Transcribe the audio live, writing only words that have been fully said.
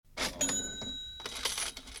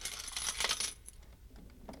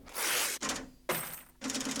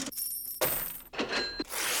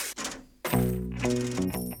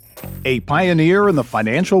A pioneer in the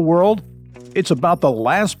financial world? It's about the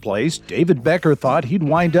last place David Becker thought he'd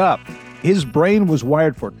wind up. His brain was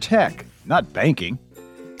wired for tech, not banking.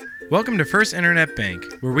 Welcome to First Internet Bank,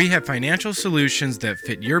 where we have financial solutions that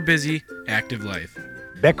fit your busy, active life.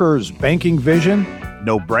 Becker's banking vision?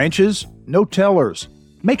 No branches, no tellers.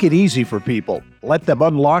 Make it easy for people. Let them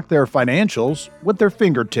unlock their financials with their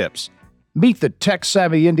fingertips. Meet the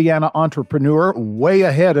tech-savvy Indiana entrepreneur way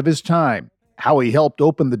ahead of his time. How he helped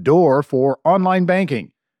open the door for online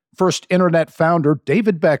banking. First Internet founder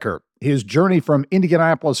David Becker. His journey from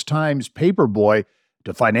Indianapolis Times paperboy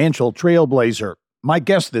to financial trailblazer. My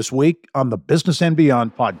guest this week on the Business and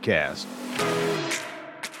Beyond podcast.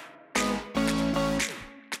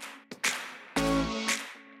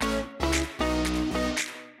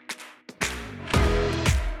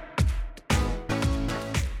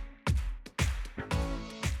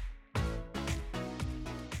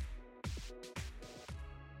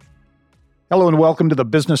 Hello and welcome to the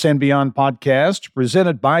Business and Beyond podcast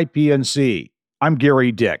presented by PNC. I'm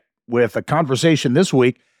Gary Dick with a conversation this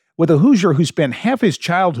week with a Hoosier who spent half his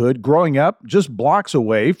childhood growing up just blocks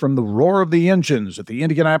away from the roar of the engines at the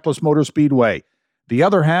Indianapolis Motor Speedway, the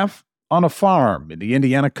other half on a farm in the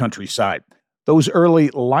Indiana countryside. Those early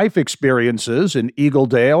life experiences in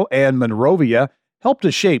Eagledale and Monrovia helped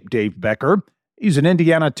to shape Dave Becker. He's an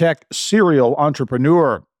Indiana Tech serial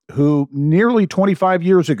entrepreneur who nearly 25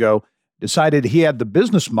 years ago decided he had the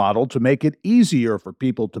business model to make it easier for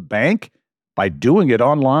people to bank by doing it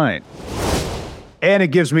online. And it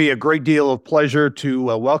gives me a great deal of pleasure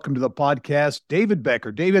to welcome to the podcast, David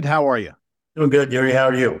Becker. David, how are you? Doing good, Gary. How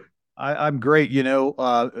are you? I'm great. You know,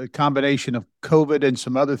 a combination of COVID and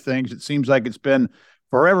some other things. It seems like it's been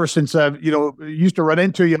forever since I've, used to run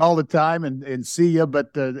into you all the time and see you,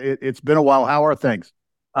 but it's been a while. How are things?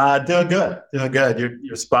 Doing good.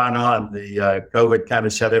 You're spot on. The COVID kind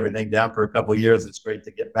of shut everything down for a couple of years. It's great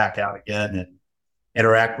to get back out again and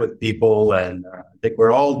interact with people. And I think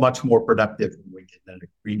we're all much more productive when we can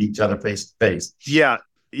greet each other face to face. Yeah.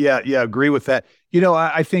 Agree with that. You know,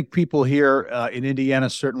 I think people here in Indiana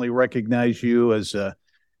certainly recognize you as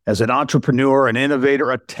an entrepreneur, an innovator,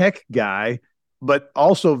 a tech guy, but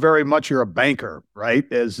also very much you're a banker, right?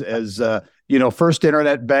 As First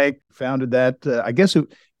Internet Bank founded that. I guess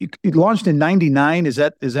it launched in '99. Is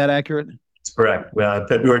that accurate? That's correct.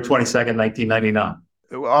 February 22nd, 1999.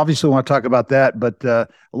 Obviously, we want to talk about that, but a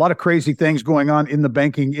lot of crazy things going on in the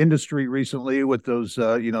banking industry recently with those,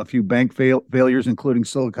 a few bank failures, including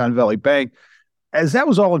Silicon Valley Bank. As that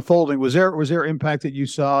was all unfolding, was there impact that you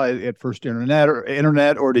saw at First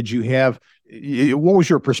Internet, or did you have? What was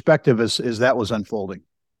your perspective as that was unfolding?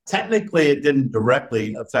 Technically, it didn't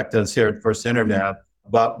directly affect us here at First Internet,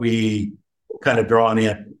 but we kind of drawn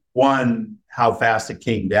in. One, how fast it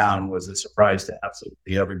came down was a surprise to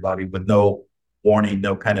absolutely everybody with no warning,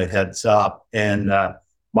 no kind of heads up. And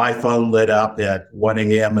my phone lit up at 1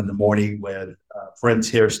 a.m. in the morning with friends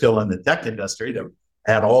here still in the tech industry that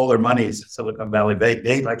had all their monies at Silicon Valley Bank.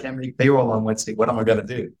 Dave, I can't make payroll on Wednesday. What am I going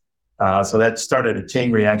to do? So that started a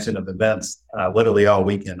chain reaction of events literally all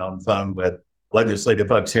weekend on the phone with legislative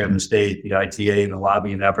folks here in the state, the ITA, the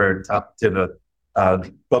lobbying effort, up to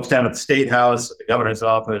the folks down at the State House, the governor's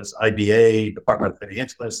office, IBA, Department of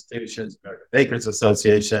Financial Institutions, American Bankers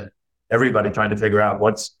Association, everybody trying to figure out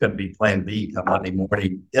what's going to be plan B come Monday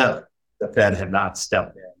morning if the Fed had not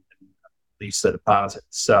stepped in and released the deposits.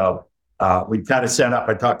 So we kind of set up,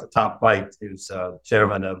 I talked to Tom White, who's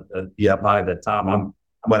chairman of the DFI, that Tom, I'm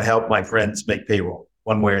going to help my friends make payroll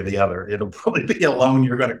one way or the other. It'll probably be a loan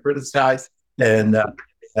you're going to criticize. And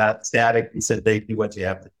that static, he said, they do what you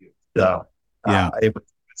have to do. So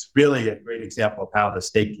it's really a great example of how the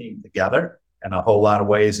state came together in a whole lot of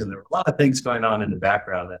ways. And there were a lot of things going on in the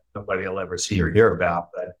background that nobody will ever see or hear about.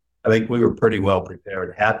 But I think we were pretty well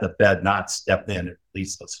prepared. Had the Fed not stepped in and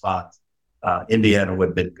released those funds, Indiana would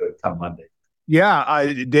have been good come Monday. Yeah,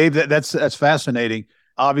 Dave, that's fascinating.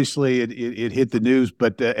 Obviously, it hit the news,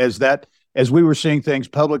 but as we were seeing things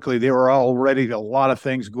publicly, there were already a lot of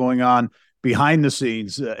things going on behind the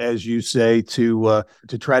scenes, as you say, to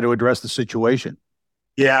try to address the situation.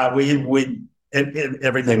 Yeah,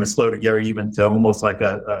 everything was slow to Gary, even to almost like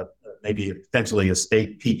maybe potentially a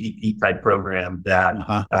state PPP type program that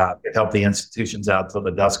could help the institutions out till the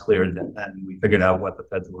dust cleared, and we figured out what the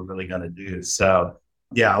feds were really going to do. So,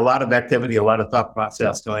 yeah, a lot of activity, a lot of thought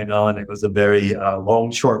process going on. It was a very long,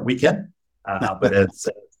 short weekend, but it's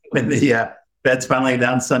when the Feds finally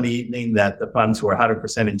announced Sunday evening that the funds were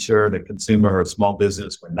 100% insured, a consumer or a small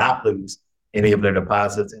business would not lose any of their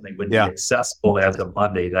deposits, and they would be accessible as of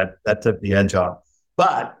Monday. That took the edge off.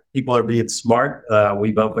 But people are being smart.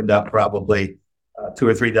 We've opened up probably 2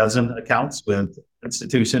 or 3 dozen accounts with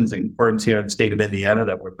institutions and firms here in the state of Indiana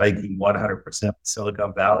that were banking 100%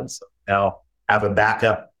 Silicon Valley. So now have a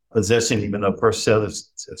backup position, even though First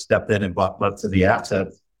Sellers stepped in and bought most of the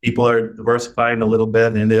assets. People are diversifying a little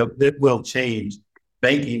bit, and it will change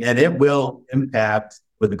banking, and it will impact,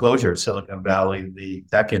 with the closure of Silicon Valley, the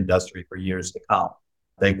tech industry for years to come.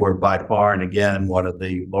 I think we're by far, and again, one of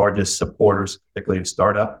the largest supporters, particularly of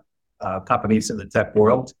startup companies in the tech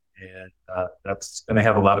world. And that's going to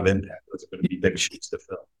have a lot of impact. Those are going to be big shoes to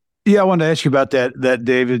fill. Yeah, I wanted to ask you about that,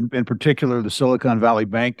 David, in particular, the Silicon Valley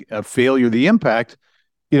Bank failure, the impact,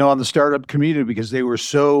 on the startup community, because they were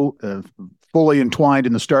so fully entwined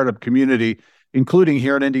in the startup community, including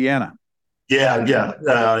here in Indiana.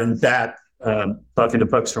 Yeah. In fact, talking to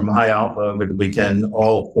folks from High Alpha over the weekend,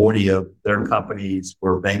 all 40 of their companies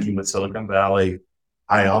were banking with Silicon Valley.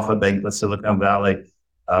 High Alpha banked with Silicon Valley.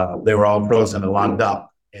 They were all frozen and locked up.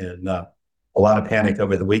 And a lot of panic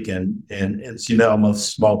over the weekend. And as you know,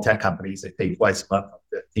 most small tech companies, they pay twice a month on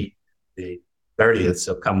 15th, the 30th.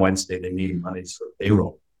 So come Wednesday, they need money for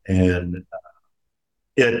payroll. And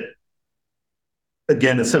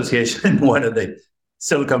association, one of the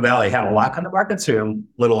Silicon Valley had a lock on the market, so a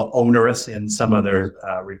little onerous in some of their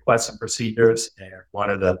requests and procedures. And one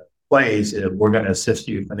of the plays is, we're going to assist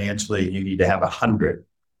you financially. You need to have 100%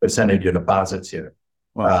 of your deposits here.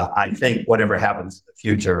 Wow. I think whatever happens in the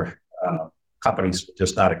future, companies will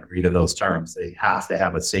just not agree to those terms. They have to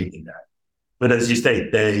have a safety net. But as you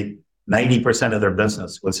state, 90% of their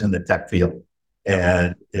business was in the tech field,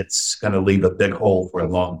 and it's going to leave a big hole for a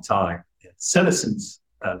long time. And Citizens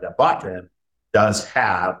that bought them does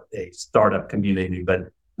have a startup community,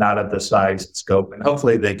 but not of the size and scope. And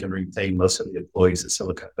hopefully they can retain most of the employees at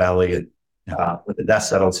Silicon Valley. And when the dust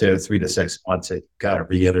settles here, 3 to 6 months, it got to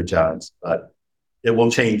re-energize. But it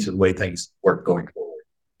will change the way things work going forward.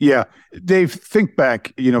 Yeah. Dave, think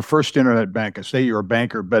back, First Internet Bank, I say you're a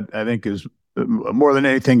banker, but I think is more than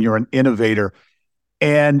anything, you're an innovator.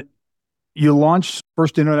 And you launched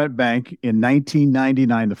First Internet Bank in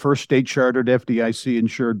 1999, the first state-chartered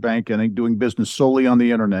FDIC-insured bank, I think, doing business solely on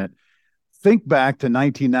the internet. Think back to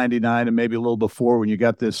 1999 and maybe a little before, when you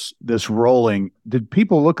got this rolling. Did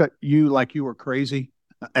people look at you like you were crazy?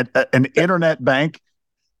 An internet bank?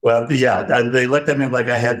 Well, yeah, they looked at me like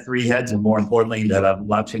I had 3 heads, and more importantly, that I'm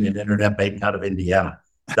launching an internet bank out of Indiana.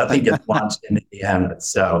 Nothing gets launched in Indiana.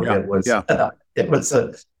 So it was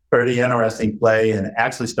a pretty interesting play, and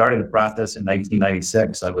actually started the process in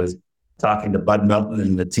 1996. I was talking to Bud Milton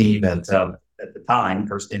and the team at the time,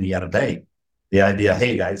 First Indiana Bank. The idea,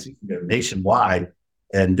 hey guys, you can go nationwide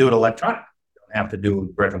and do it electronic. You don't have to do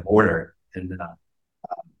it brick and mortar. And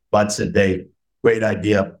Bud said, Dave, great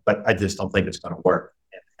idea, but I just don't think it's going to work.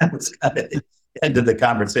 That was kind of the end of the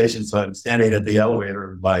conversation. So I'm standing at the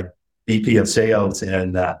elevator with my VP of sales,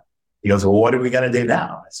 and he goes, well, what are we going to do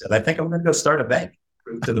now? I said, I think I'm going to go start a bank,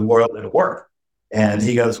 prove to the world that it worked. And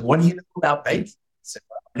he goes, what do you know about banking? I said,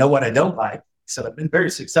 well, I know what I don't like. He said, I've been very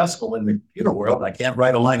successful in the computer world. I can't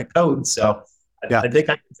write a line of code. So I think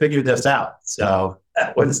I can figure this out. So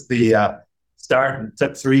that was the start. It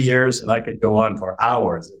took 3 years, and I could go on for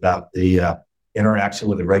hours about the interaction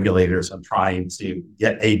with the regulators on trying to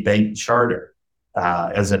get a bank charter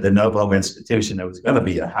as a de novo institution that was going to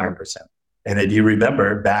be 100%. And if you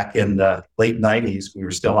remember, back in the late 90s, we were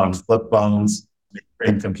still on flip phones,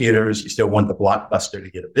 and computers. You still want the Blockbuster to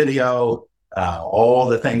get a video. All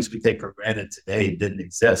the things we take for granted today didn't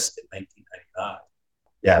exist in 1999.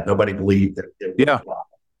 Yeah, nobody believed that it was possible.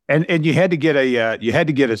 And you had to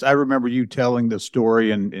get I remember you telling the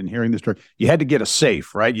story and hearing the story. You had to get a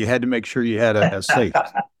safe, right? You had to make sure you had a safe.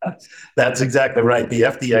 That's exactly right. The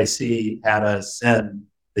FDIC had us send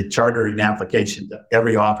the chartering application to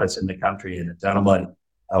every office in the country. And a gentleman,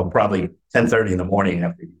 probably 10:30 in the morning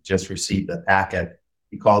after he just received the packet,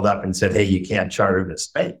 he called up and said, hey, you can't charter this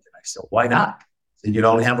bank. And I said, why not? He said, you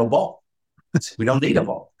don't have a vault. I said, we don't need a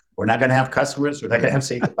vault. We're not going to have customers. We're not going to have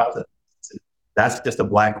safe deposits. That's just a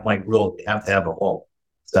black and white rule. You have to have a vault.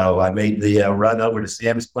 So I made the run over to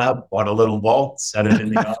Sam's Club, bought a little vault, set it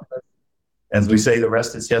in the office. As we say, the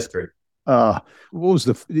rest is history. What was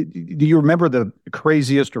do you remember the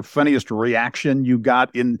craziest or funniest reaction you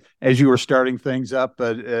got as you were starting things up?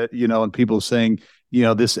 And people saying,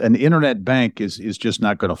 an internet bank is just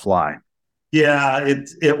not going to fly. Yeah,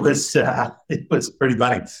 it was pretty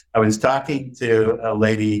funny. I was talking to a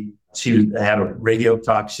lady. She had a radio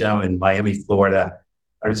talk show in Miami, Florida.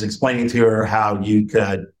 I was explaining to her how you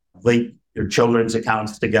could link your children's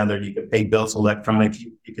accounts together. You could pay bills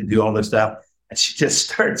electronically. You can do all this stuff. And she just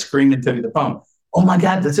started screaming to the phone, oh my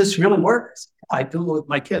God, does this really work? I do it with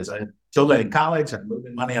my kids. I have children in college. I'm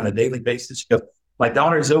moving money on a daily basis. She goes, My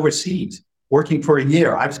daughter's overseas working for a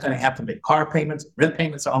year. I was going to have to make car payments, rent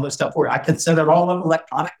payments, all this stuff for her. I can set it all up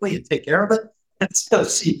electronically and take care of it. And so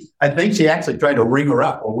I think she actually tried to ring her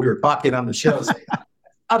up while we were talking on the show, saying,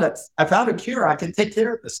 I found a cure. I can take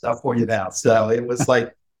care of this stuff for you now. So it was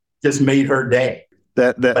like, just made her day.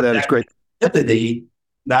 That is great. Empathy,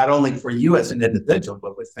 not only for you as an individual,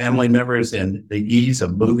 but with family members, and the ease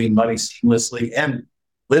of moving money seamlessly and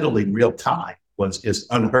literally real time was just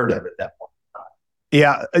unheard of at that point in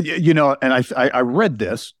time. Yeah, and I read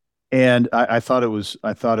this, and I thought it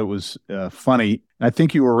was funny. I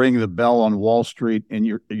think you were ringing the bell on Wall Street, and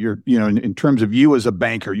you're in terms of you as a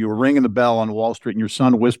banker, you were ringing the bell on Wall Street, and your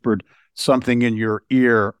son whispered something in your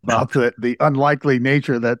ear about the unlikely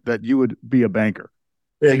nature that you would be a banker.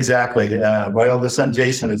 Exactly. My oldest son,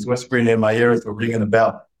 Jason, is whispering in my ear as we're ringing the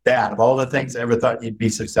bell. Dad, of all the things I ever thought you'd be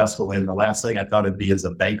successful in, the last thing I thought it'd be as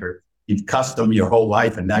a banker. You've custom your whole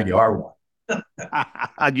life, and now you are one.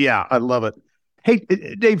 Yeah, I love it. Hey,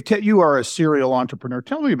 Dave, you are a serial entrepreneur.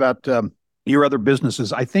 Tell me about your other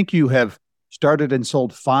businesses. I think you have started and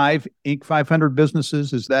sold 5 Inc. 500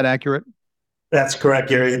 businesses. Is that accurate? That's correct,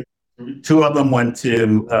 Gary. 2 of them went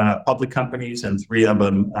to public companies, and 3 of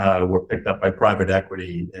them were picked up by private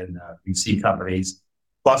equity and VC companies.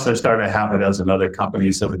 Plus, I started half a dozen other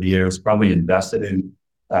companies over the years, probably invested in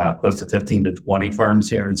close to 15 to 20 firms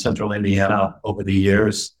here in central Indiana over the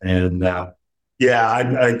years. And I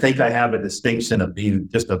think I have a distinction of being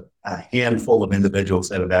just a handful of individuals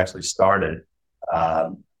that have actually started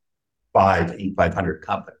 5 500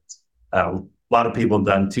 companies. A lot of people have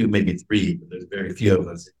done 2, maybe 3, but there's very few of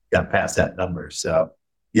us that got past that number. So,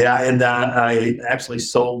 and I actually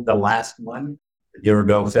sold the last one a year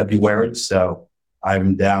ago, February. So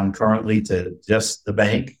I'm down currently to just the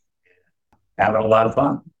bank, having a lot of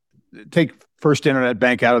fun. Take First Internet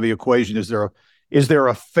Bank out of the equation. Is there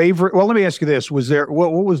a favorite? Well, let me ask you this. What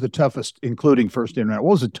was the toughest, including First Internet,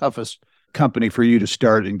 what was the toughest company for you to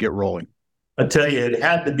start and get rolling? I tell you, it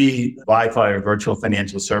had to be Wi-Fi, or virtual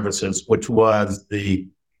financial services, which was the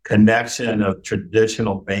connection of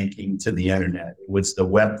traditional banking to the internet. It was the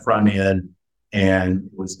web front end, and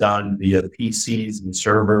it was done via PCs and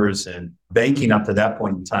servers, and banking up to that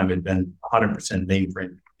point in time had been 100%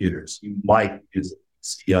 mainframe computers. You might use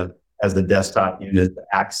it as the desktop unit to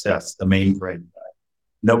access the mainframe.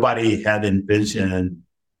 Nobody had envisioned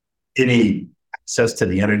any access to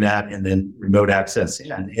the internet and then remote access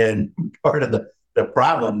in. And part of the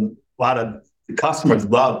problem, a lot of the customers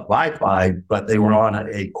loved Wi-Fi, but they were on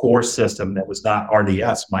a core system that was not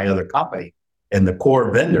RDS, my other company. And the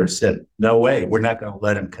core vendor said, no way, we're not going to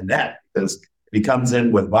let him connect, because if he comes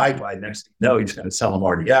in with Wi-Fi, next thing you know, he's going to sell them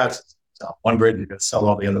RDS, sell OneGrid, he's going to sell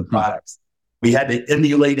all the other products. We had to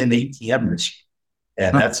emulate an ATM machine.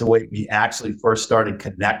 And that's the way we actually first started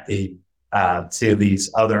connecting to these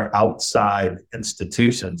other outside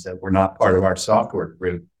institutions that were not part of our software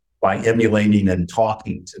group, by emulating and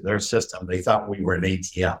talking to their system. They thought we were an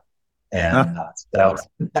ATM. And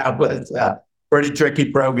that was a pretty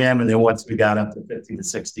tricky program. And then once we got up to 50 to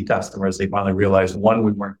 60 customers, they finally realized, 1,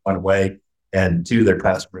 we weren't going away, and 2, their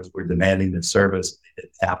customers were demanding the service. It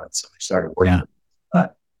didn't happen. So they started working.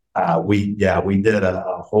 But we did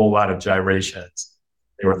a whole lot of gyrations.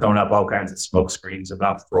 They were throwing up all kinds of smoke screens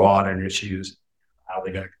about fraud and issues. How are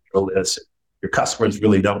they going to control this? Your customers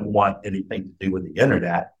really don't want anything to do with the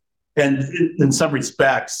internet. And in some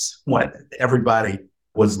respects, what everybody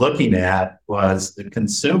was looking at was the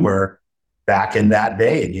consumer back in that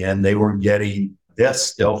day. Again, they were getting this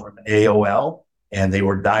still from AOL, and they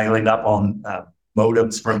were dialing up on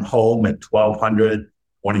modems from home at 1200,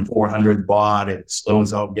 2400 baud. It's slow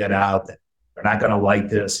as all get out. They're not going to like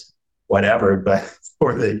this, whatever. But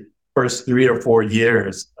for the first 3 or 4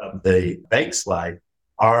 years of the bank slide,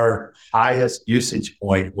 our highest usage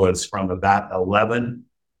point was from about 11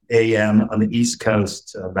 a.m. on the East Coast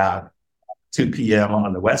to about 2 p.m.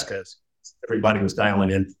 on the West Coast. Everybody was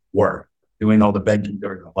dialing in work, doing all the banking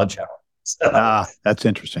during the lunch hour. So, that's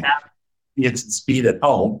interesting. Instant speed at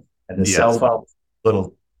home, and the cell phone,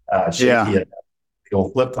 little shaky, the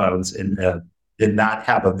old flip phones, and did not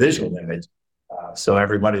have a visual image. So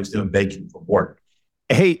everybody was doing banking from work.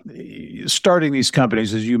 Hey, starting these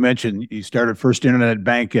companies, as you mentioned, you started First Internet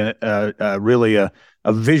Bank, really a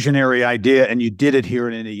visionary idea, and you did it here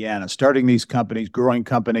in Indiana. Starting these companies, growing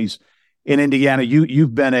companies in Indiana,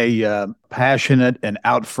 you've been a passionate and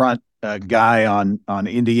out front guy on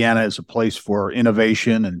Indiana as a place for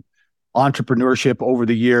innovation and entrepreneurship over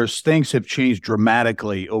the years. Things have changed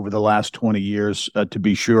dramatically over the last 20 years, to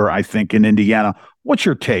be sure, I think, in Indiana. What's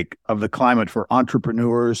your take of the climate for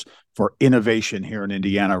entrepreneurs, for innovation here in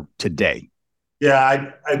Indiana today?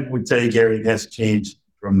 Yeah, I would say, Gary, it has changed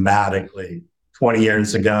dramatically. 20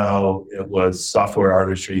 years ago, it was software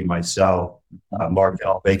artistry, myself, Mark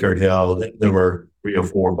L. Becker Hill. There were 3 or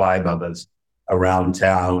 4 or 5 of us around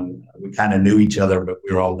town. We kind of knew each other, but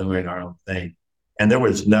we were all doing our own thing. And there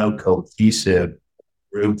was no cohesive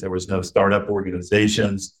group. There was no startup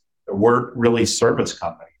organizations. There weren't really service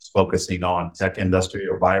companies focusing on tech industry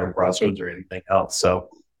or bioprocessors or anything else. So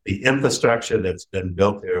the infrastructure that's been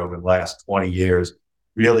built here over the last 20 years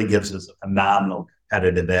really gives us a phenomenal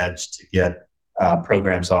competitive edge to get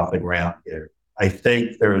programs off the ground here. I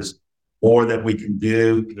think there's more that we can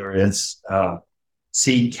do. There is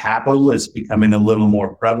seed capital is becoming a little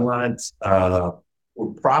more prevalent.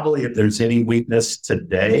 We're probably, if there's any weakness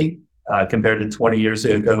today compared to 20 years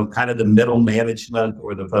ago, kind of the middle management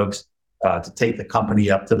or the folks to take the company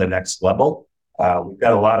up to the next level. We've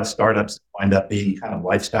got a lot of startups that wind up being kind of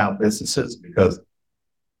lifestyle businesses because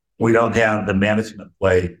we don't have the management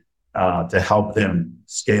play to help them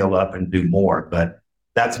scale up and do more. But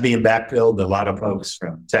that's being backfilled. A lot of folks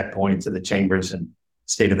from Tech Point to the chambers and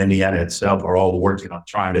state of Indiana itself are all working on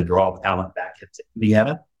trying to draw talent back into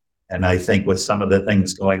Indiana. And I think with some of the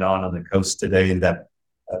things going on the coast today, that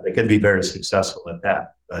they can be very successful at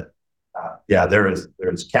that. But yeah, there's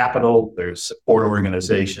capital, there's support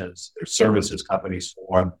organizations, there's services companies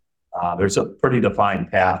formed. There's a pretty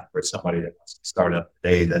defined path for somebody that wants to start up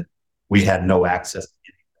today that we had no access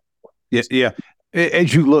to. Yeah.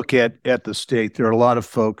 As you look at the state, there are a lot of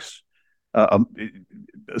folks,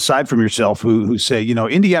 aside from yourself, who say,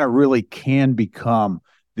 Indiana really can become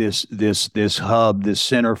this hub, this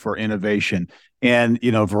center for innovation, and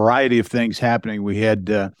a variety of things happening. We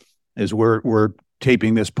had, as we're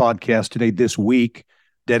taping this podcast today, this week,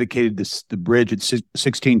 dedicated the bridge at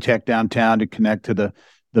 16 Tech downtown to connect to the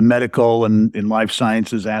medical and life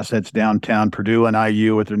sciences assets downtown, Purdue and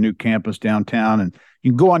IU with their new campus downtown, and you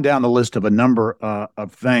can go on down the list of a number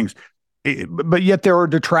of things. But yet there are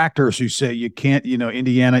detractors who say you can't,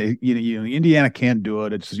 Indiana, Indiana can't do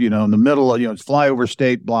it. It's, in the middle of, it's flyover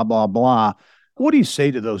state, blah, blah, blah. What do you say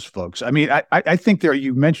to those folks? I mean, I think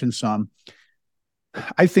you mentioned some.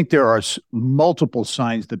 I think there are multiple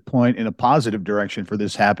signs that point in a positive direction for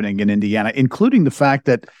this happening in Indiana, including the fact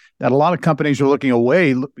that a lot of companies are looking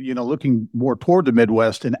away, looking more toward the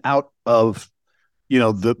Midwest and out of,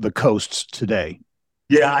 the coasts today.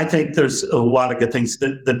 Yeah, I think there's a lot of good things.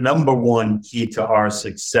 The number one key to our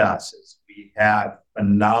success is we have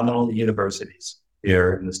phenomenal universities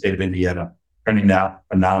here in the state of Indiana turning out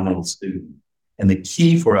phenomenal students. And the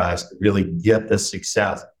key for us to really get this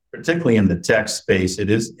success, particularly in the tech space, it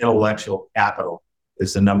is intellectual capital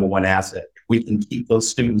is the number one asset. If we can keep those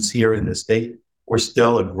students here in the state, we're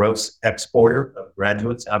still a gross exporter of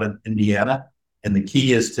graduates out of Indiana. And the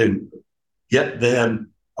key is to get them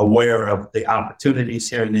aware of the opportunities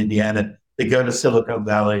here in Indiana. They go to Silicon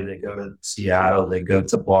Valley, they go to Seattle, they go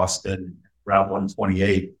to Boston, Route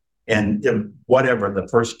 128. And if whatever the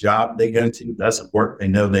first job they go to doesn't work, they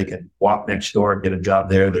know they can walk next door and get a job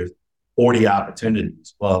there. There's 40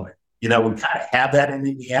 opportunities. Well, we kind of have that in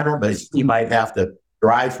Indiana, but you might have to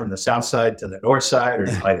drive from the south side to the north side, or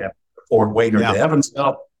you might have to Fort Wayne or to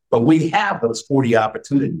Evansville. But we have those 40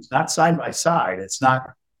 opportunities, not side by side. It's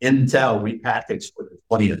not Intel repackaged for the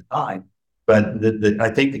 20th time. But I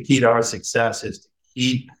think the key to our success is to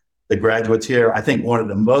keep the graduates here. I think one of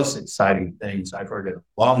the most exciting things I've heard in a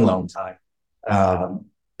long, long time,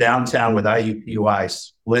 downtown with IUPUI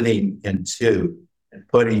splitting in two and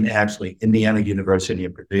putting actually Indiana University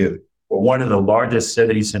and Purdue. We're one of the largest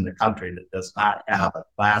cities in the country that does not have a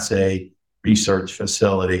Class A research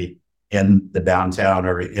facility in the downtown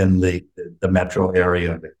or in the metro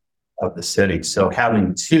area of the city. So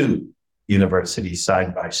having two universities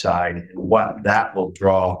side by side and what that will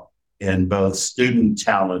draw in both student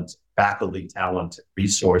talent, faculty talent,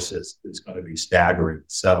 resources is going to be staggering.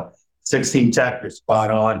 So 16 Tech is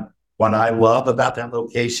spot on. What I love about that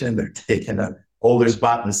location, they're taking an older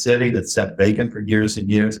spot in the city that's sat vacant for years and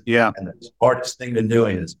years. Yeah. And the hardest thing to do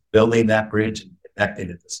is building that bridge and connecting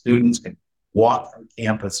it. The students can walk from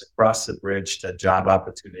campus across the bridge to job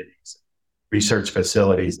opportunities, research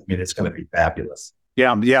facilities. I mean, it's going to be fabulous.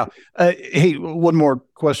 Yeah. Hey, one more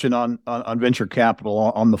question on venture capital,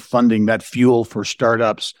 on the funding, that fuel for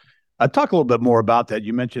startups. Talk a little bit more about that.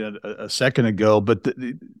 You mentioned it a second ago, but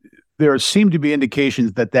there seem to be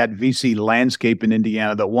indications that VC landscape in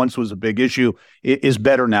Indiana that once was a big issue is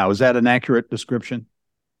better now. Is that an accurate description?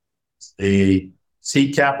 The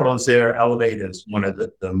seed capital is there. Elevate is one of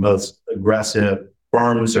the most aggressive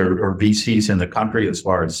firms or VCs in the country as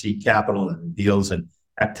far as seed capital and deals and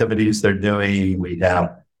activities they're doing. We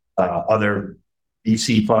have other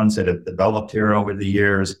VC funds that have developed here over the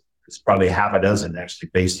years. There's probably half a dozen actually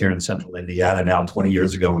based here in central Indiana now. 20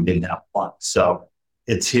 years ago, we didn't have one. So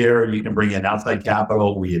it's here. You can bring in outside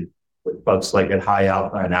capital. With folks like at High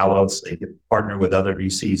Alpha and Alos, they can partner with other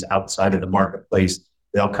VCs outside of the marketplace.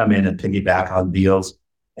 They'll come in and piggyback on deals.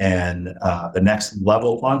 And the next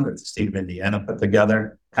level fund that the state of Indiana put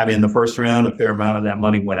together, kind of in the first round, a fair amount of that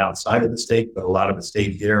money went outside of the state, but a lot of it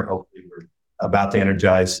stayed here. Hopefully, we're about to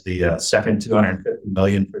energize the second $250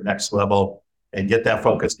 million for next level and get that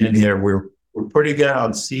focused in here. We're pretty good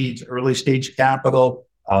on seeds, early stage capital.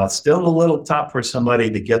 Still a little tough for somebody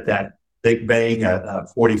to get that big bang, a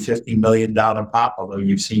 $40-50 million pop, although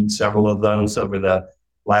you've seen several of those over the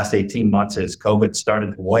last 18 months as COVID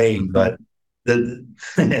started to wane. But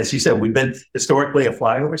as you said, we've been historically a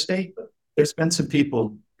flyover state, but there's been some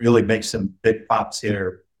people really make some big pops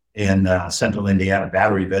here in central Indiana.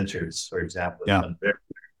 Battery Ventures, for example, has done very,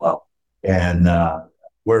 very well. And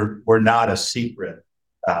we're not a secret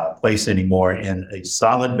place anymore in a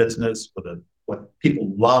solid business. What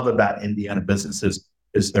people love about Indiana businesses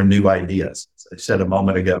is their new ideas. As I said a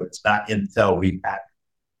moment ago, it's not Intel repackaged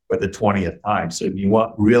for the 20th time. So if you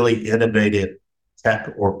want really innovative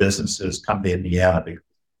tech or businesses, come to Indiana, because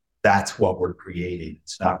that's what we're creating.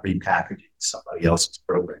 It's not repackaging somebody else's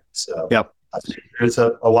program. So there's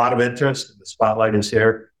a lot of interest. The spotlight is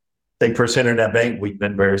here. I think First Internet Bank, we've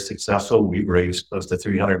been very successful. We've raised close to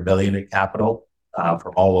 $300 million in capital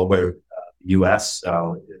from all over the U.S.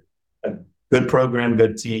 So a good program,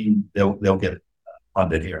 good team. They'll get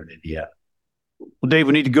funded here in Indiana. Well, Dave,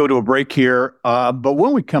 we need to go to a break here. But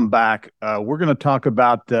when we come back, we're going to talk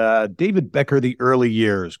about David Becker, the early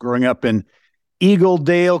years, growing up in Eagle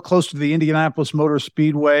Dale, close to the Indianapolis Motor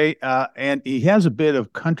Speedway. And he has a bit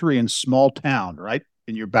of country and small town, right,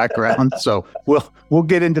 in your background. So we'll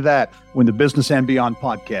get into that when the Business and Beyond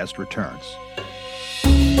podcast returns.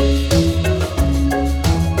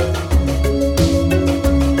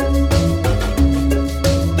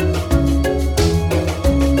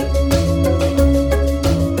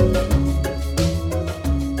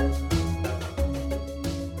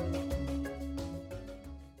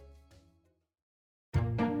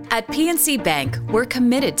 At PNC Bank, we're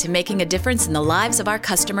committed to making a difference in the lives of our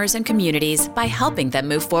customers and communities by helping them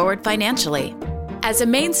move forward financially. As a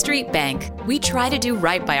Main Street bank, we try to do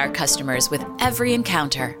right by our customers with every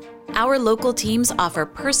encounter. Our local teams offer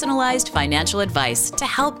personalized financial advice to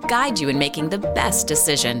help guide you in making the best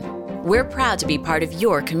decision. We're proud to be part of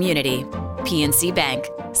your community. PNC Bank.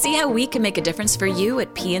 See how we can make a difference for you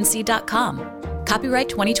at pnc.com. Copyright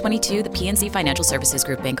 2022, the PNC Financial Services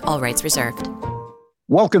Group, Inc., all rights reserved.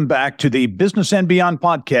 Welcome back to the Business and Beyond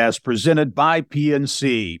podcast presented by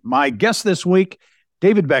PNC. My guest this week,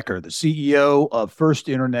 David Becker, the CEO of First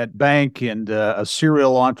Internet Bank and a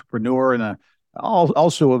serial entrepreneur and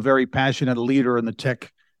also a very passionate leader in the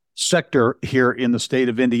tech sector here in the state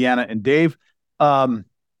of Indiana. And Dave, let's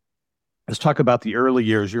talk about the early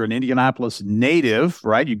years. You're an Indianapolis native,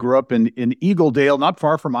 right? You grew up in Eagle Dale, not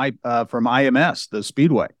far from IMS, the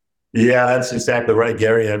Speedway. Yeah, that's exactly right,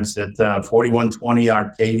 Gary. I was at 4120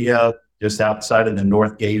 Arcadia, just outside of the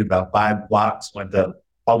North Gate, about 5 blocks. Went to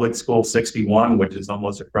public school 61, which is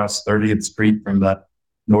almost across 30th Street from the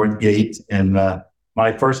North Gate. And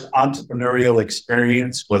my first entrepreneurial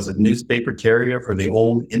experience was a newspaper carrier for the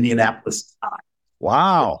old Indianapolis Times.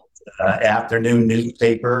 Wow. Afternoon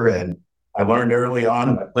newspaper. And I learned early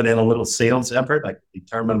on, I put in a little sales effort. I could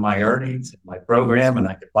determine my earnings and my program, and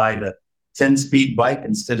I could buy the 10-speed bike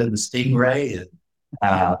instead of the Stingray.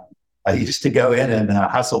 And I used to go in and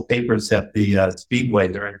hustle papers at the Speedway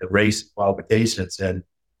during the race qualifications. And,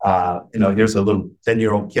 here's a little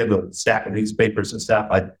 10-year-old kid with a stack of newspapers and stuff.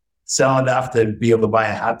 I'd sell enough to be able to buy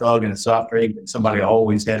a hot dog and a soft drink, and somebody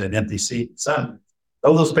always had an empty seat. So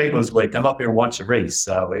all those papers would come up here and watch a race.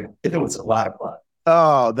 So it was a lot of fun.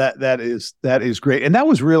 Oh, that is great. And that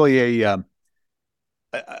was really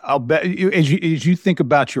I'll bet you, as you think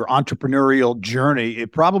about your entrepreneurial journey,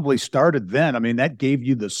 it probably started then. I mean, that gave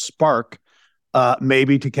you the spark,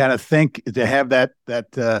 maybe to kind of think, to have that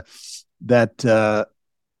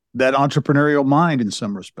entrepreneurial mind in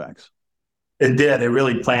some respects. It did. It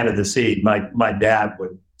really planted the seed. My dad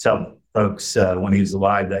would tell folks when he was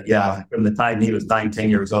alive that, from the time he was 10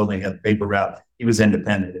 years old and he had a paper route, he was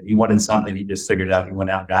independent. If he wanted something, he just figured it out. He went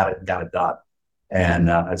out, got it done. And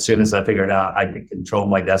as soon as I figured out I could control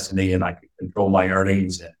my destiny and I could control my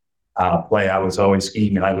earnings and I was always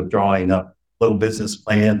scheming. I was drawing up little business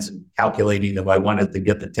plans and calculating if I wanted to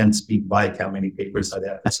get the 10-speed bike, how many papers I'd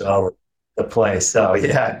have to sell to play. So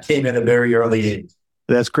it came at a very early age.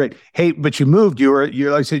 That's great. Hey, but you moved. You're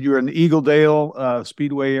like I said, you were in the Eagle Dale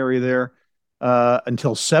Speedway area there.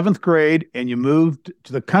 until seventh grade, and you moved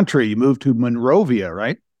to the country. You moved to Monrovia,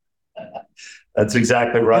 right? That's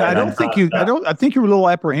exactly right. And I think you were a little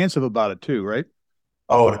apprehensive about it too, right?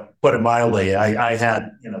 Oh, to put it mildly, I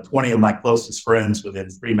had 20 of my closest friends within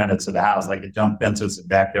 3 minutes of the house. I could jump fences and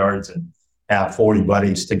backyards and have 40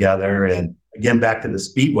 buddies together. And again, back to the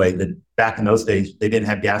speedway, that back in those days they didn't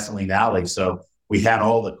have gasoline alleys, so we had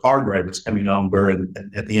all the car drivers coming over, and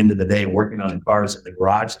at the end of the day, working on the cars in the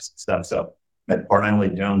garages and stuff. So met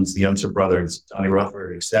Parnelli Jones, the Youngster brothers, Johnny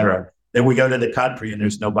Rutherford, et cetera. Then we go to the country, and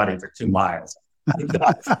there's nobody for 2 miles.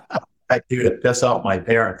 I do to piss off my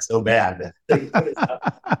parents so bad that they put us out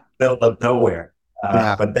in the middle of nowhere.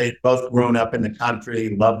 But they both grown up in the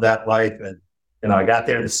country, loved that life. And, I got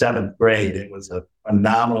there in the seventh grade. It was a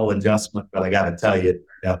phenomenal adjustment, but I got to tell you, it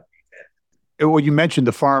turned out. Well, you mentioned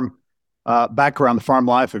the farm background, the farm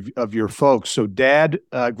life of your folks. So dad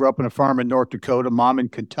grew up on a farm in North Dakota, mom in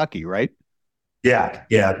Kentucky, right? Yeah.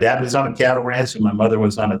 Dad was on a cattle ranch, and my mother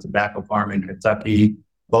was on a tobacco farm in Kentucky.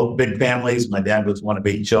 Both big families. My dad was one of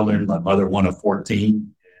 8 children. My mother one of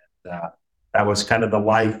 14. And, that was kind of the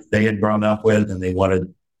life they had grown up with, and they wanted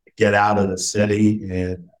to get out of the city.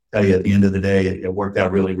 And I tell you, at the end of the day, it worked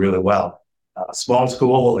out really, really well. Small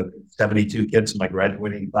school, 72 kids in my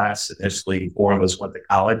graduating class. Initially, 4 of us went to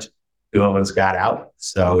college. 2 of us got out.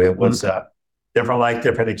 So it was a different life,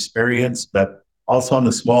 different experience. But also in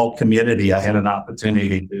the small community, I had an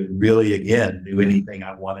opportunity to really, again, do anything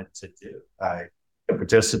I wanted to do. I could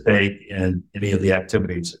participate in any of the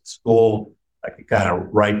activities at school. I could kind of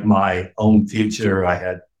write my own future. I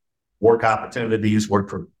had work opportunities, worked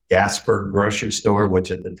for Gasper grocery store,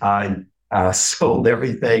 which at the time sold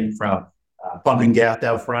everything from pumping gas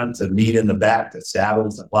out front to meat in the back to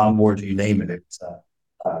saddles and lawnmowers, you name it. It's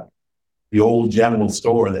the old general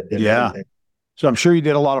store that did everything. So I'm sure you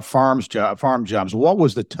did a lot of farm jobs. What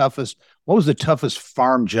was the toughest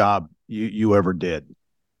farm job you ever did?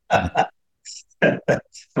 I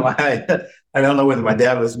don't know whether my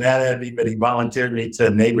dad was mad at me, but he volunteered me to a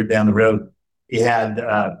neighbor down the road. He had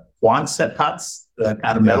Quonset huts, the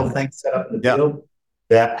kind of metal thing set up in the field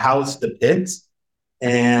that housed the pigs.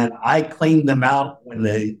 And I cleaned them out when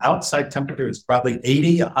the outside temperature is probably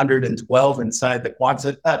 80, 112 inside the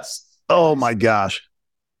Quonset huts. Oh my gosh.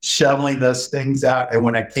 Shoveling those things out. And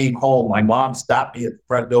when I came home, my mom stopped me at the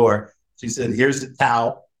front door. She said, "Here's the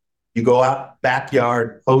towel. You go out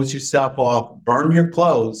backyard, hose yourself off, burn your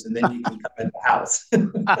clothes, and then you can come in the house."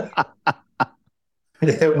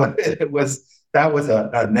 That was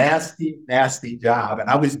a nasty, nasty job. And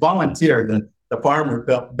I was volunteered. The farmer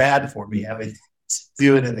felt bad for me having to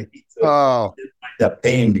do it in the heat. So it ended up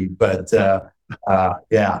paying me. But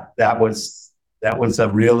that was a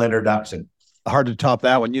real introduction. Hard to top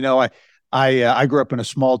that one. I grew up in a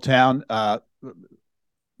small town.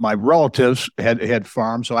 My relatives had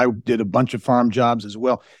farms, so I did a bunch of farm jobs as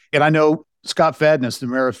well. And I know Scott Fadness, the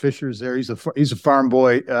mayor of Fisher's there. He's a farm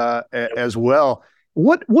boy as well.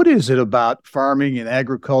 What is it about farming and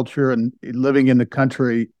agriculture and living in the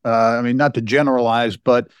country? I mean, not to generalize,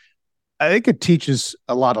 but I think it teaches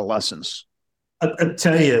a lot of lessons. I'll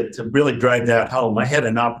tell you, to really drive that home, I had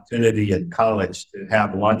an opportunity in college to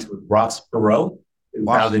have lunch with Ross Perot, who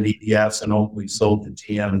founded EDS and ultimately sold to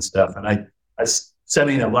GM and stuff. And I sat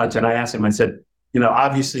in at lunch and I asked him, I said,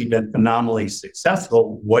 obviously you've been phenomenally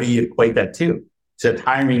successful. What do you equate that to? He said,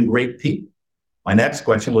 hiring great people. My next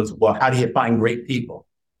question was, well, how do you find great people?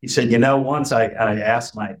 He said, once I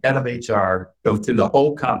asked my head of HR, go through the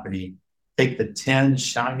whole company, take the 10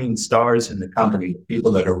 shining stars in the company,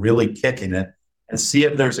 people that are really kicking it, and see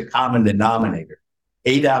if there's a common denominator.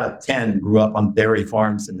 8 out of 10 grew up on dairy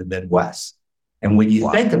farms in the Midwest. And when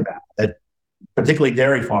you think about it, particularly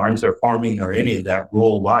dairy farms or farming or any of that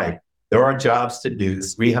rural life, there are jobs to do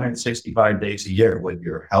 365 days a year. When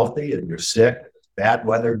you're healthy and you're sick, bad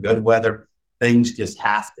weather, good weather, things just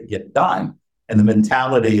have to get done. And the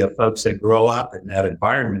mentality of folks that grow up in that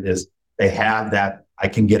environment is they have that I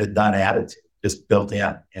can get it done attitude just built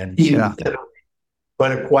in. And he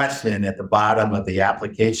put a question at the bottom of the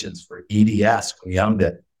applications for EDS when he owned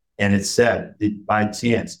it. And it said, by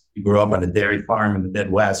chance, you grew up on a dairy farm in the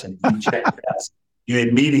Midwest, and if you check this, you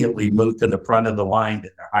immediately move to the front of the line in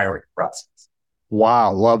their hiring process.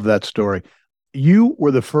 Wow. Love that story. You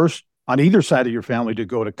were the first on either side of your family to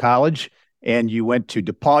go to college, and you went to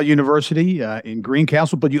DePaul University in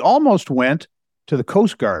Greencastle, but you almost went to the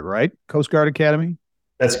Coast Guard, right? Coast Guard Academy?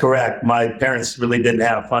 That's correct. My parents really didn't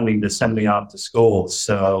have funding to send me off to school.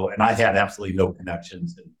 And I had absolutely no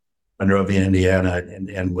connections in Monrovia, Indiana,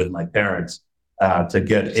 and with my parents to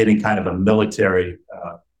get any kind of a military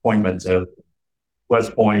appointment to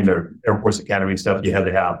West Point or Air Force Academy stuff. You had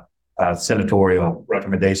to have senatorial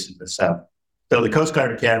recommendation to set. So the Coast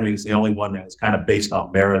Guard Academy is the only one that was kind of based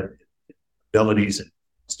on merit abilities. It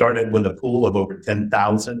started with a pool of over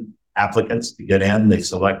 10,000 applicants to get in. They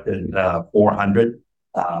selected 400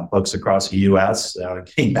 folks across the U.S.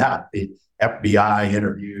 Came out. The FBI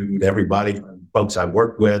interviewed everybody from folks I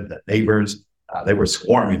worked with, the neighbors. They were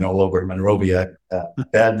swarming all over Monrovia,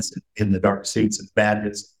 beds in the dark suits and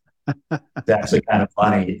badges. It's actually kind of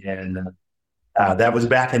funny. And that was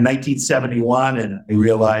back in 1971. And I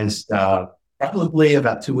realized probably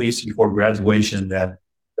about 2 weeks before graduation that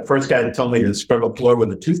the first guy that told me to scrub a floor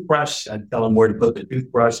with a toothbrush, I'd tell him where to put the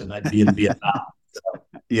toothbrush, and I'd be in Vietnam.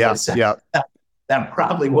 So, that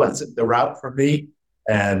probably wasn't the route for me.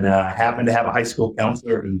 And happened to have a high school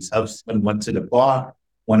counselor whose husband went to the bar,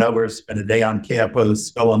 went over, spent a day on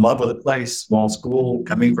campus, fell in love with the place, small school,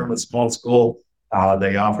 coming from a small school.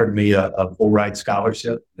 They offered me a full ride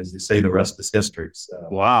scholarship. As they say, the rest is history. So,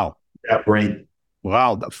 wow. That great.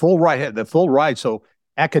 Wow. The full ride. So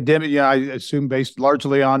academic, I assume based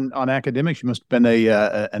largely on academics, you must have been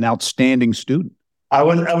an outstanding student. I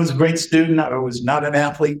was a great student. I was not an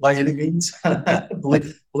athlete by any means.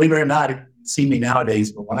 Believe it or not, you see me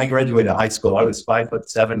nowadays, but when I graduated high school, I was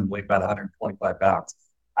 5'7", weighed about 125 pounds.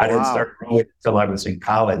 I didn't start growing until I was in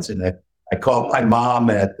college. And I called my mom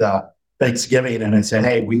at Thanksgiving and I said,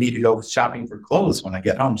 hey, we need to go shopping for clothes when I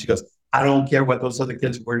get home. She goes, I don't care what those other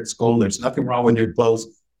kids wear at school. There's nothing wrong with your clothes.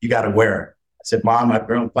 You got to wear it. I said, Mom, I've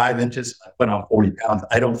grown 5 inches. I put on 40 pounds.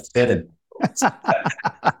 I don't fit in clothes.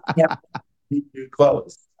 I need new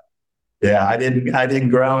clothes. Yeah, I didn't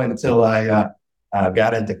grow until I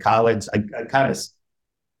got into college. I kind of,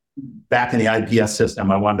 back in the IPS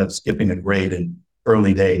system, I wound up skipping a grade in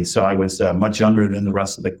early days. So I was much younger than the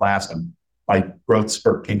rest of the class. And my growth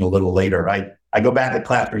spurt came a little later. I go back to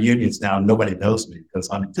class reunions now, and nobody knows me because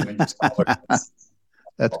I'm 2 inches taller.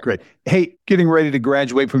 That's great. Hey, getting ready to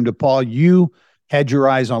graduate from DePaul, you had your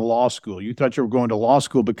eyes on law school. You thought you were going to law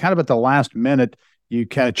school, but kind of at the last minute, you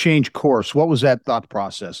kind of changed course. What was that thought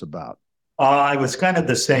process about? I was kind of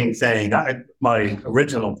the same thing. My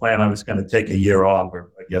original plan, I was going to take a year off,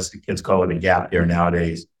 or I guess the kids call it a gap year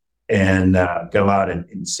nowadays, and go out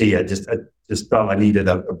and see. I just felt I needed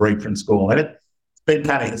a break from school. And it's been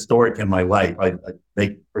kind of historic in my life. I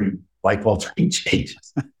make pretty life-altering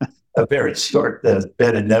changes. A very short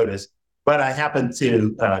bit of notice. But I happened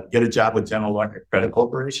to get a job with General Electric Credit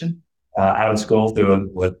Corporation out of school through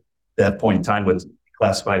what at that point in time was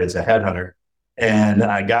classified as a headhunter. And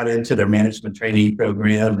I got into their management training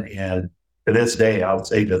program. And to this day, I would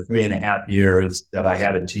say the 3.5 years that I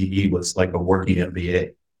had at GE was like a working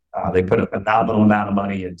MBA. They put a phenomenal amount of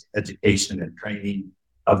money into education and training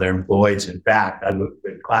of their employees. In fact, I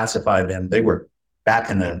would classify them. They were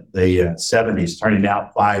back in the 70s, turning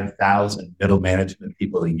out 5,000 middle management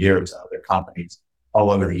people a year out of their companies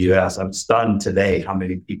all over the U.S. I'm stunned today how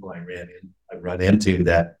many people I run into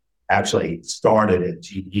that actually started at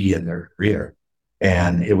GE in their career.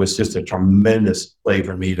 And it was just a tremendous play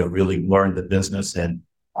for me to really learn the business. And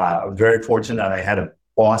I'm very fortunate I had a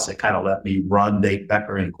boss that kind of let me run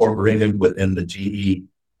Becker Incorporated within the GE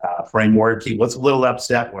framework. He was a little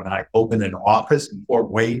upset when I opened an office in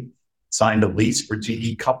Fort Wayne, signed a lease for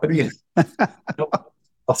GE company.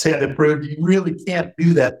 I'll say that proved you really can't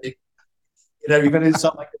do that. You're going to do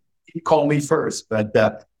something like that. He called me first.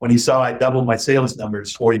 But when he saw I doubled my sales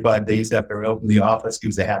numbers 45 days after I opened the office, he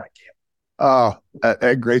was a happy camper. Oh,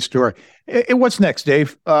 a great story. And what's next,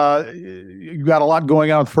 Dave? You've got a lot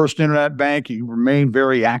going on with First Internet Bank. You remain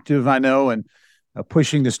very active, I know, and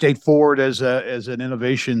pushing the state forward as an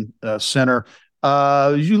innovation center.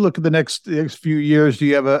 As you look at the next few years, do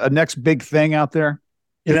you have a next big thing out there?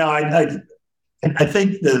 I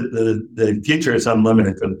think the future is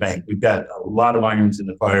unlimited for the bank. We've got a lot of irons in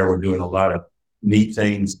the fire. We're doing a lot of neat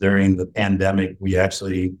things during the pandemic. We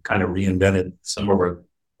actually kind of reinvented some of our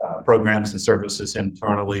programs and services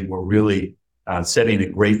internally. We're really setting a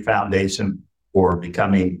great foundation for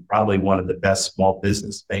becoming probably one of the best small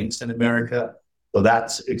business banks in America. So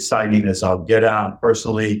that's exciting as I'll get out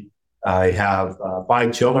personally. I have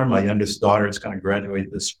 5 children. My youngest daughter is going to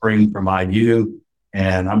graduate this spring from IU.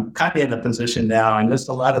 And I'm kind of in a position now. I missed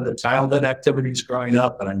a lot of the childhood activities growing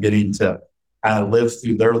up, and I'm getting to live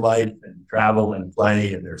through their life and travel and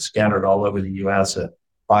play. And they're scattered all over the U.S.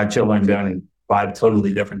 5 children going in 5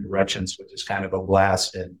 totally different directions, which is kind of a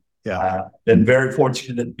blast. And been very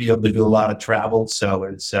fortunate to be able to do a lot of travel. So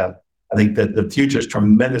it's I think that the future is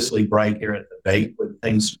tremendously bright here at the bank with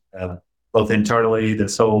things both internally,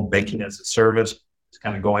 this whole banking as a service. It's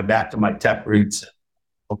kind of going back to my tech roots,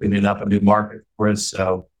 opening up a new market for us.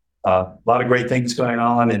 So a lot of great things going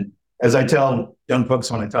on. And as I tell young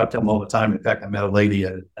folks when I talk to them all the time, in fact, I met a lady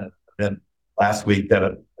last week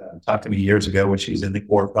that talked to me years ago when she's in the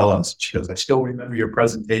War Fellows. She goes, I still remember your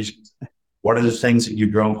presentations. One of the things that you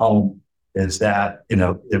drove home is that,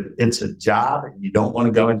 if it's a job and you don't want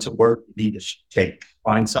to go into work, you need to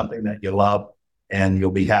find something that you love and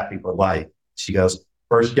you'll be happy for life. She goes,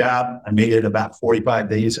 first job, I made it about 45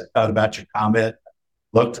 days. I thought about your comment,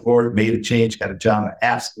 looked for it, made a change, got a job I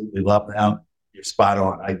absolutely love now. You're spot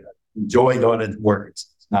on. I enjoy going into work.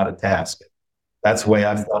 It's not a task. That's the way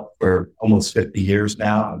I've felt for almost 50 years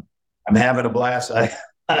now. I'm having a blast. I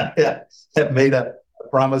have made a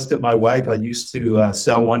promise to my wife. I used to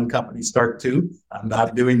sell one company, start two. I'm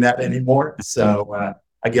not doing that anymore. So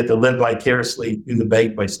I get to live vicariously through the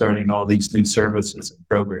bank by starting all these new services and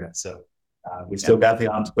programs. So we still got the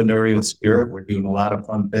entrepreneurial spirit. We're doing a lot of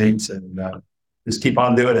fun things and just keep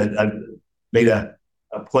on doing it. I made a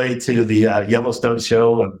play to the Yellowstone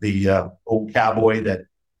show of the old cowboy that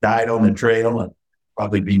died on the trail, and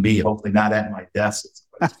probably be me, hopefully not at my desk.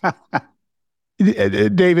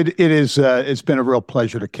 David, it's been a real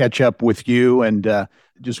pleasure to catch up with you, and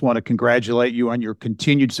just want to congratulate you on your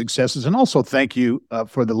continued successes, and also thank you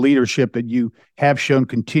for the leadership that you have shown,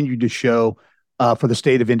 continue to show for the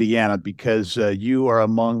state of Indiana, because you are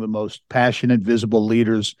among the most passionate, visible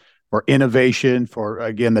leaders for innovation, for,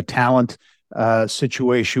 again, the talent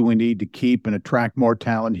situation we need to keep and attract more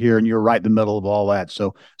talent here, and you're right in the middle of all that.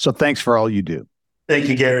 So thanks for all you do. Thank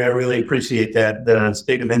you, Gary. I really appreciate that. The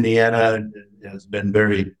state of Indiana has been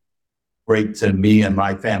very great to me and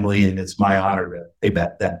my family, and it's my honor to pay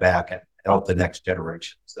that back and help the next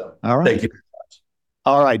generation. So all right. Thank you very much.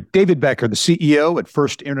 All right. David Becker, the CEO at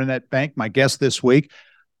First Internet Bank, my guest this week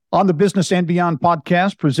on the Business and Beyond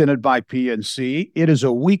podcast presented by PNC. It is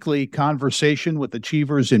a weekly conversation with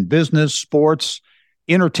achievers in business, sports,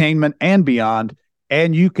 entertainment, and beyond.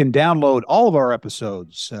 And you can download all of our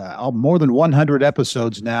episodes, more than 100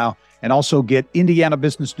 episodes now, and also get Indiana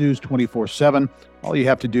Business News 24/7. All you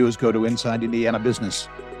have to do is go to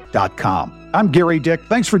InsideIndianaBusiness.com. I'm Gary Dick.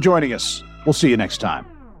 Thanks for joining us. We'll see you next time.